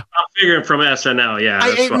remember it. Yeah. I'm figuring from SNL. Yeah.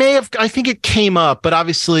 I think it came up, but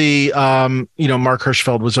obviously, Mark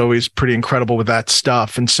Hirschfeld was always pretty incredible with that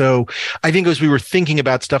stuff. And so I think as we were thinking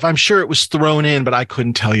about stuff, I'm sure it was thrown in, but I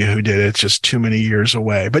couldn't tell you who did it. It's just too many years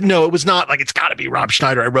away. But no, it was not like it's got to be Rob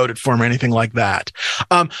Schneider. I wrote it for him or anything like that.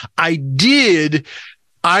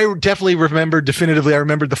 I definitely remembered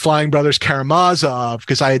the Flying Brothers Karamazov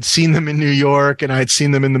because I had seen them in New York and I had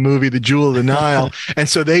seen them in the movie The Jewel of the Nile. And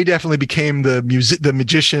so they definitely became the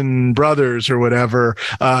Magician Brothers or whatever.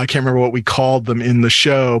 I can't remember what we called them in the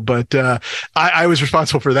show, but I was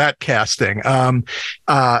responsible for that casting. And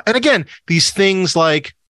again, these things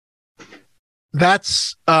like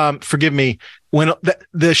that's, forgive me, when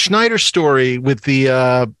the Schneider story with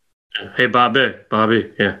the, hey, Bobby,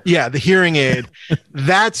 yeah. Yeah, the hearing aid.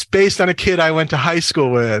 That's based on a kid I went to high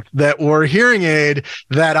school with that wore a hearing aid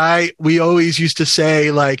that we always used to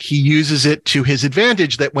say, like, he uses it to his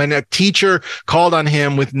advantage, that when a teacher called on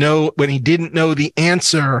him when he didn't know the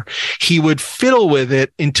answer, he would fiddle with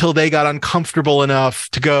it until they got uncomfortable enough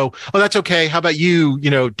to go, oh, that's okay. How about you,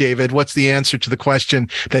 David, what's the answer to the question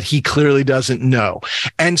that he clearly doesn't know?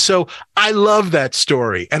 And so I love that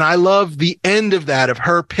story. And I love the end of that, of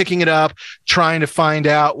her picking opening it up, trying to find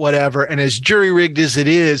out whatever. And as jury-rigged as it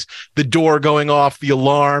is, the door going off, the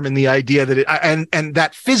alarm, and the idea that and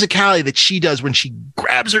that physicality that she does when she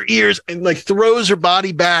grabs her ears and like throws her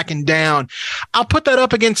body back and down. I'll put that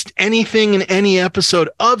up against anything in any episode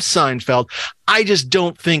of Seinfeld. I just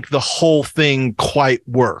don't think the whole thing quite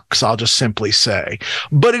works, I'll just simply say.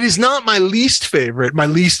 But it is not my least favorite. My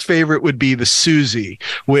least favorite would be the Susie,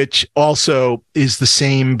 which also is the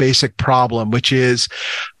same basic problem, which is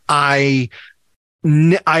it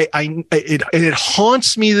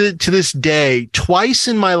haunts me to this day. Twice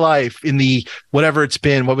in my life, in the whatever it's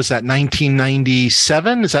been, what was that,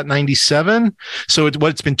 1997? Is that 97? So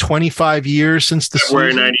it's been 25 years since the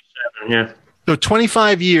February Susie? 97, yeah. So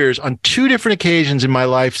 25 years, on two different occasions in my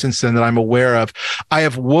life since then that I'm aware of, I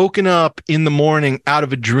have woken up in the morning out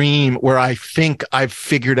of a dream where I think I've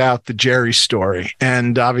figured out the Jerry story.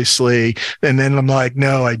 And obviously, and then I'm like,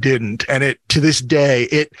 no, I didn't. And to this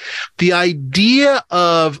day, the idea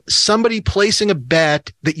of somebody placing a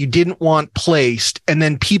bet that you didn't want placed, and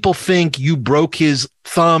then people think you broke his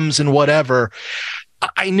thumbs and whatever.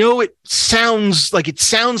 I know it sounds like it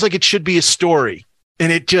should be a story. And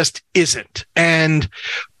it just isn't. And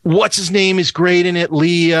what's his name is great in it.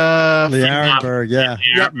 Lee Arenberg, yeah.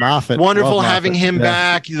 Moffat. Wonderful Love having Moffat. him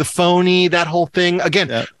back. The phony, that whole thing.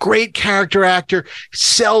 Again, great character actor.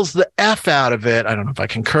 Sells the F out of it. I don't know if I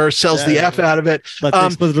concur. Sells the F out of it.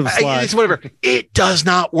 It's whatever. It does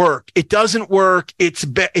not work. It doesn't work. It's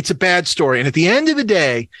a bad story. And at the end of the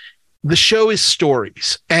day, the show is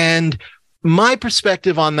stories. And my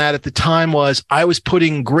perspective on that at the time was I was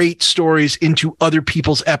putting great stories into other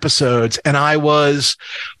people's episodes, and I was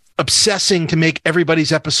obsessing to make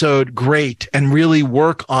everybody's episode great and really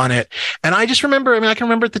work on it. And I just remember, I can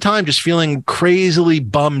remember at the time just feeling crazily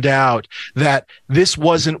bummed out that this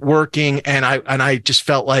wasn't working. And I just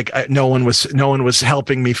felt like no one was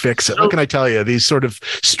helping me fix it. What can I tell you? These sort of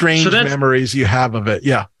strange memories you have of it.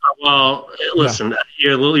 Yeah. Well, listen,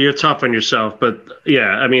 you're tough on yourself, but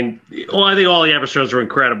yeah, I think all the episodes were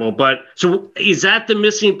incredible. But so is that the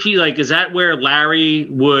missing piece? Like, is that where Larry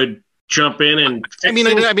would jump in and?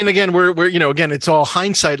 Again, we're again, it's all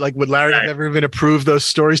hindsight. Like, would Larry have ever even approved those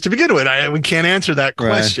stories to begin with? We can't answer that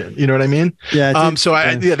question. Right. You know what I mean? Yeah.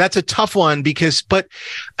 That's a tough one but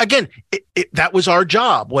again, that was our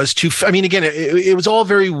job, was to. It was all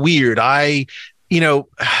very weird. God,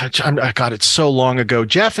 it's so long ago.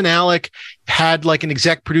 Jeff and Alec had like an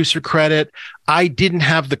exec producer credit. I didn't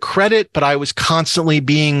have the credit, but I was constantly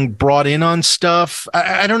being brought in on stuff.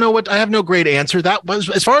 I don't know I have no great answer. That was,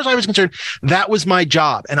 as far as I was concerned, that was my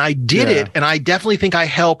job. And I did it. And I definitely think I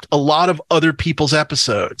helped a lot of other people's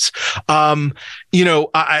episodes. I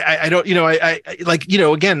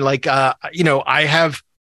have,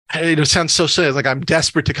 it sounds so silly. Like I'm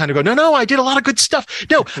desperate to kind of go, no, I did a lot of good stuff.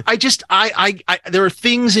 No, there are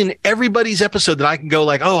things in everybody's episode that I can go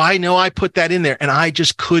like, oh, I know I put that in there. And I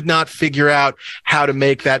just could not figure out how to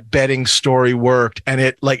make that betting story work. And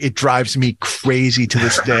it drives me crazy to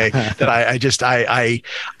this day that I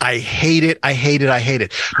hate it. I hate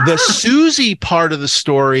it. The Susie part of the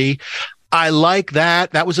story, I like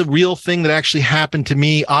that. That was a real thing that actually happened to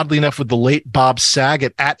me, oddly enough, with the late Bob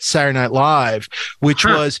Saget at Saturday Night Live, which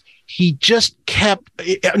was he just kept.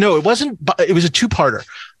 No, it wasn't. It was a two-parter.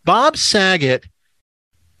 Bob Saget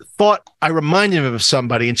thought I reminded him of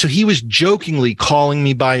somebody, and so he was jokingly calling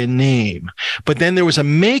me by a name. But then there was a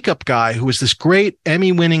makeup guy who was this great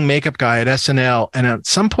Emmy-winning makeup guy at SNL, and at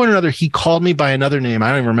some point or another, he called me by another name. I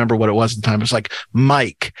don't even remember what it was at the time. It was like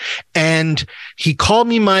Mike, and he called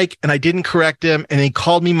me Mike, and I didn't correct him, and he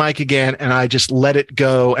called me Mike again, and I just let it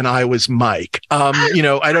go, and I was Mike. I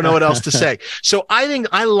don't know what else to say. So I think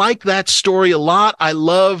I like that story a lot. I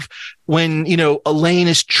love when, Elaine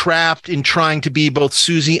is trapped in trying to be both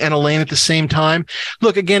Susie and Elaine at the same time.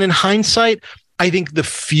 Look, again, in hindsight, I think the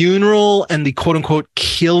funeral and the quote unquote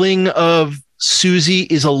killing of Susie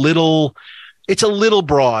is it's a little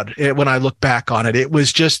broad when I look back on it. It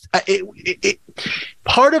was just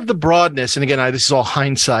part of the broadness. And again, this is all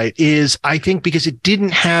hindsight, is I think because it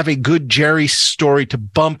didn't have a good Jerry story to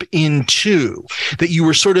bump into, that you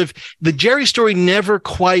were the Jerry story never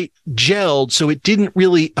quite gelled. So it didn't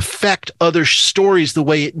really affect other stories the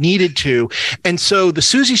way it needed to. And so the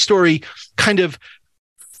Susie story kind of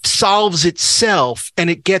solves itself, and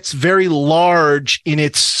it gets very large in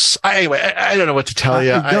its. Anyway, I don't know what to tell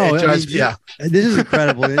you. This is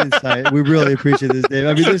incredible insight. We really appreciate this,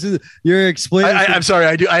 Dave. You're explaining. I'm sorry.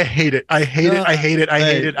 I hate it. I hate it. I hate it.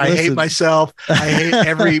 I hate myself. I hate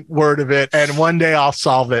every word of it. And one day I'll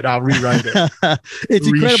solve it. I'll rewrite it. It's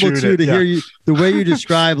incredible too to hear you, the way you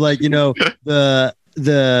describe,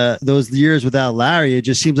 those years without Larry, it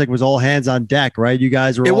just seems like it was all hands on deck, right? You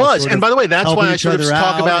guys were. It was, and by the way, that's why I sort of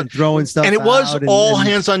talk about throwing stuff. And it was all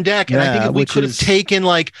hands on deck. And I think if we could have taken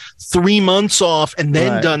like 3 months off and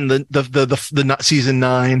then done the season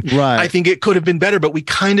 9, right, I think it could have been better. But we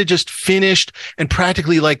kind of just finished and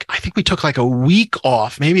practically I think we took like a week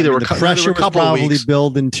off. Maybe there were a couple of weeks.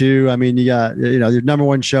 Building too. I mean, you got your number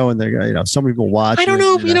one show, and there so many people watch. I don't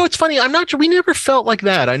know. It's funny. I'm not sure. We never felt like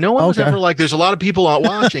that. I know one was ever like. There's a lot of people out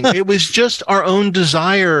watching. It was just our own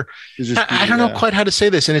desire. I don't know quite how to say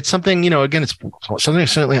this, and it's something again, it's something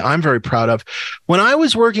certainly I'm very proud of. When I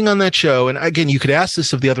was working on that show, and again, you could ask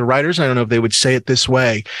this of the other writers. I don't know if they would say it this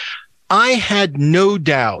way. I had no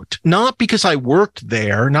doubt, not because I worked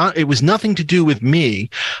there, it was nothing to do with me,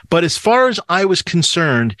 but as far as I was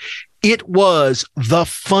concerned, it was the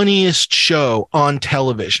funniest show on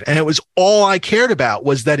television. And it was all I cared about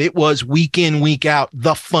was that it was week in, week out,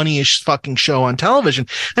 the funniest fucking show on television.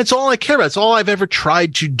 That's all I care about. It's all I've ever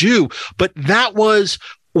tried to do. But that was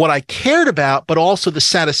what I cared about, but also the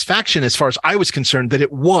satisfaction as far as I was concerned that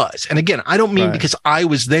it was. And again, I don't mean because I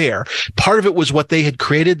was there. Part of it was what they had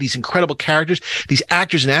created, these incredible characters, these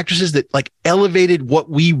actors and actresses that elevated what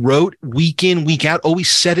we wrote week in, week out, always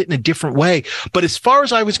said it in a different way. But as far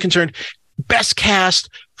as I was concerned, best cast,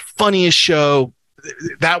 funniest show,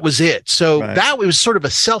 that was it. So that was sort of a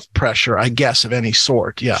self-pressure, I guess, of any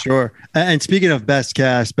sort. Yeah. Sure. And speaking of best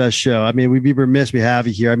cast, best show, I mean, we'd be remiss we have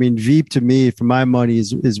you here. I mean, Veep to me, for my money,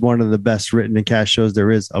 is one of the best written and cast shows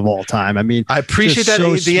there is of all time. I mean, I appreciate that.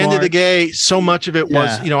 At the end of the day, so much of it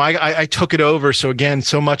was, I took it over. So again,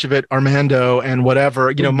 so much of it, Armando and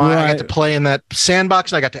whatever, I got to play in that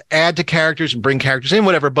sandbox and I got to add to characters and bring characters in,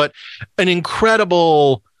 whatever, but an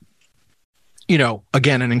incredible,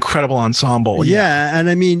 again, an incredible ensemble. Yeah. And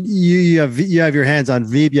I mean, you have your hands on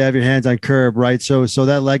Veep, you have your hands on Curb, right? So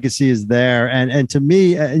that legacy is there. And to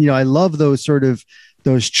me, I love those sort of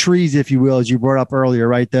those trees, if you will, as you brought up earlier,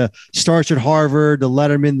 right? The starts at Harvard, the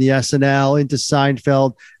Letterman, the SNL, into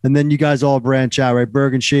Seinfeld, and then you guys all branch out, right?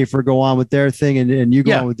 Berg and Schaefer go on with there's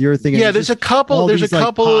on with your thing. Yeah, there's a couple,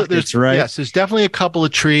 right? Yes, there's definitely a couple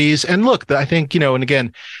of trees. And look, I think, and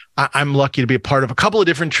again, I'm lucky to be a part of a couple of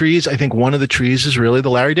different trees. I think one of the trees is really the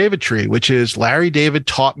Larry David tree, which is Larry David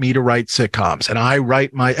taught me to write sitcoms, and I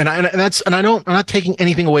write I'm not taking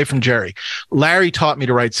anything away from Jerry. Larry taught me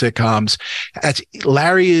to write sitcoms.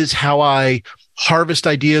 Larry is how I harvest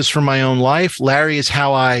ideas from my own life. Larry is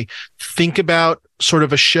how I think about sort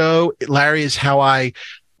of a show. Larry is how I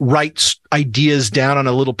write ideas down on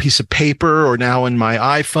a little piece of paper or now in my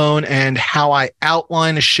iPhone, and how I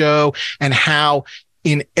outline a show, and how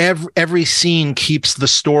in every scene keeps the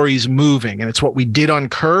stories moving. And it's what we did on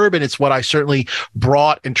Curb, and it's what I certainly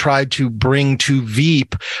brought and tried to bring to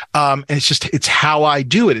Veep. And it's how I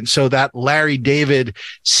do it. And so that Larry David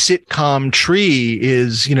sitcom tree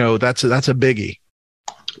is, that's a biggie.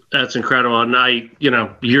 That's incredible. And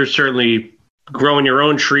you're certainly growing your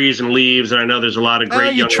own trees and leaves, and I know there's a lot of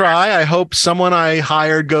great you try. I hope someone I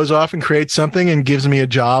hired goes off and creates something and gives me a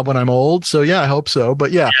job when I'm old. So yeah, I hope so.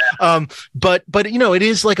 But yeah. But it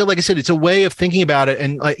is like I said, it's a way of thinking about it.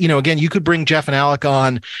 And again, you could bring Jeff and Alec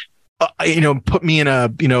on, put me in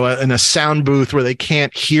a sound booth where they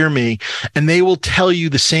can't hear me, and they will tell you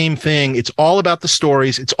the same thing. It's all about the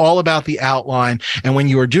stories. It's all about the outline. And when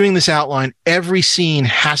you are doing this outline, every scene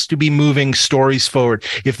has to be moving stories forward.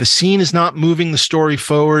 If the scene is not moving the story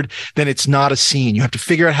forward, then it's not a scene. You have to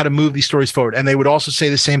figure out how to move these stories forward. And they would also say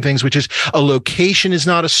the same things, which is a location is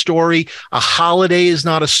not a story. A holiday is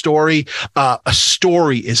not a story. A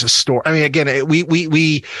story is a story. I mean, again,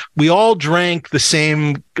 we all drank the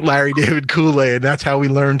same Larry David Kool-Aid. That's how we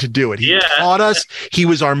learned to do it. He taught us. He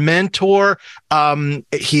was our mentor.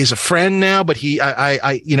 He is a friend now, but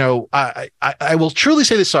I will truly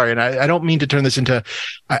say this. Sorry. And I don't mean to turn this into,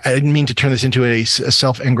 I didn't mean to turn this into a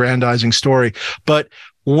self-aggrandizing story, but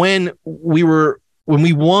when I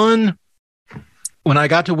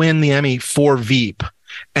got to win the Emmy for Veep,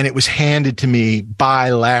 and it was handed to me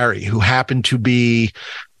by Larry, who happened to be,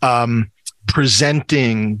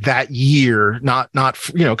 presenting that year, not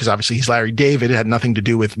because obviously he's Larry David, it had nothing to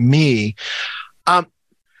do with me. I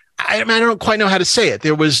don't quite know how to say it.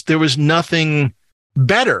 There was nothing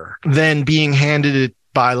better than being handed it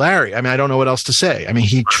by Larry. I mean, I don't know what else to say. I mean,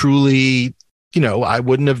 he truly,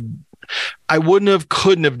 couldn't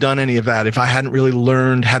have done any of that if I hadn't really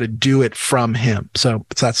learned how to do it from him. So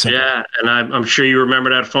it's that simple. Yeah. And I'm sure you remember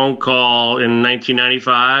that phone call in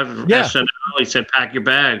 1995. Yeah. SNL, he said, pack your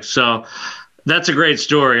bags. So that's a great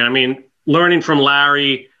story. I mean, learning from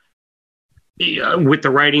Larry with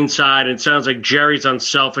the writing side, it sounds like Jerry's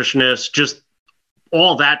unselfishness, just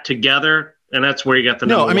all that together and that's where you got the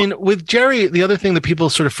No, number I one. mean, with Jerry, the other thing that people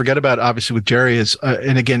sort of forget about, obviously, with Jerry is,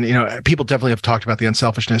 and again, people definitely have talked about the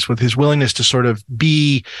unselfishness with his willingness to sort of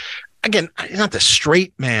be, again, not the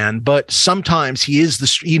straight man, but sometimes he is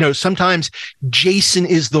sometimes Jason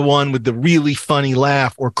is the one with the really funny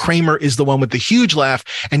laugh, or Kramer is the one with the huge laugh,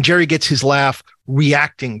 and Jerry gets his laugh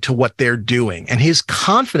reacting to what they're doing. And his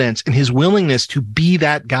confidence and his willingness to be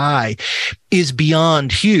that guy is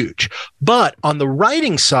beyond huge. But on the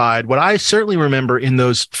writing side, what I certainly remember in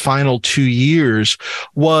those final 2 years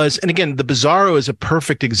was, and again, the Bizarro is a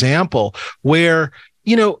perfect example where,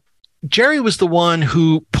 Jerry was the one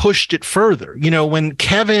who pushed it further. When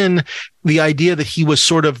Kevin, the idea that he was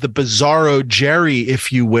sort of the Bizarro Jerry,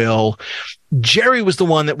 if you will, Jerry was the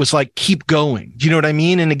one that was like, keep going. Do you know what I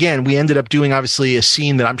mean? And again, we ended up doing obviously a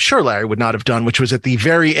scene that I'm sure Larry would not have done, which was at the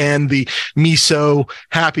very end, the me so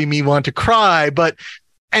happy, me want to cry.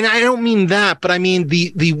 And I don't mean that, but I mean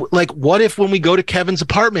the like, what if when we go to Kevin's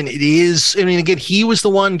apartment, again, he was the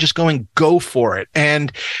one just going, go for it.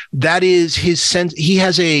 And that is his sense. He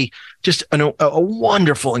has a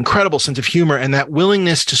wonderful, incredible sense of humor, and that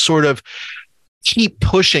willingness to sort of keep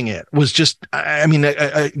pushing it was just,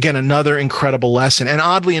 again, another incredible lesson. And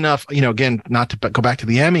oddly enough, again, not to go back to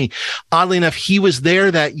the Emmy, oddly enough, he was there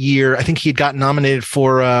that year. I think he had gotten nominated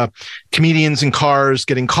for Comedians in Cars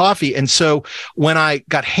Getting Coffee. And so when I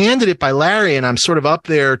got handed it by Larry and I'm sort of up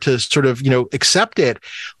there to sort of, accept it,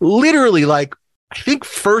 literally like, I think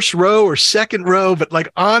first row or second row, but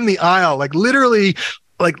like on the aisle, like literally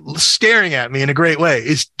like staring at me in a great way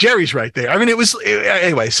is Jerry's right there. I mean,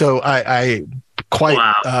 anyway, so I quite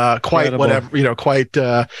Incredible. whatever,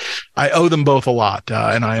 I owe them both a lot.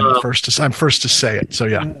 And I'm first to say it. So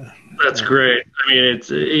yeah. That's great. I mean,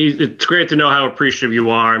 it's great to know how appreciative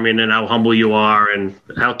you are. I mean, and how humble you are, and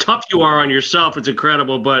how tough you are on yourself. It's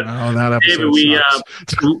incredible. But that episode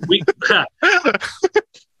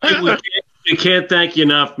we can't thank you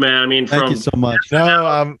enough, man. I mean, thank you so much.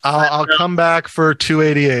 No, I'll come back for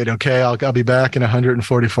 288. Okay, I'll be back in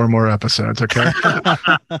 144 more episodes. Okay.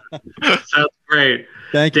 Sounds great.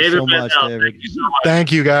 Thank you David so much, Mandel, David. thank you so much.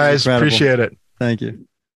 Thank you, guys. Incredible. Appreciate it. Thank you.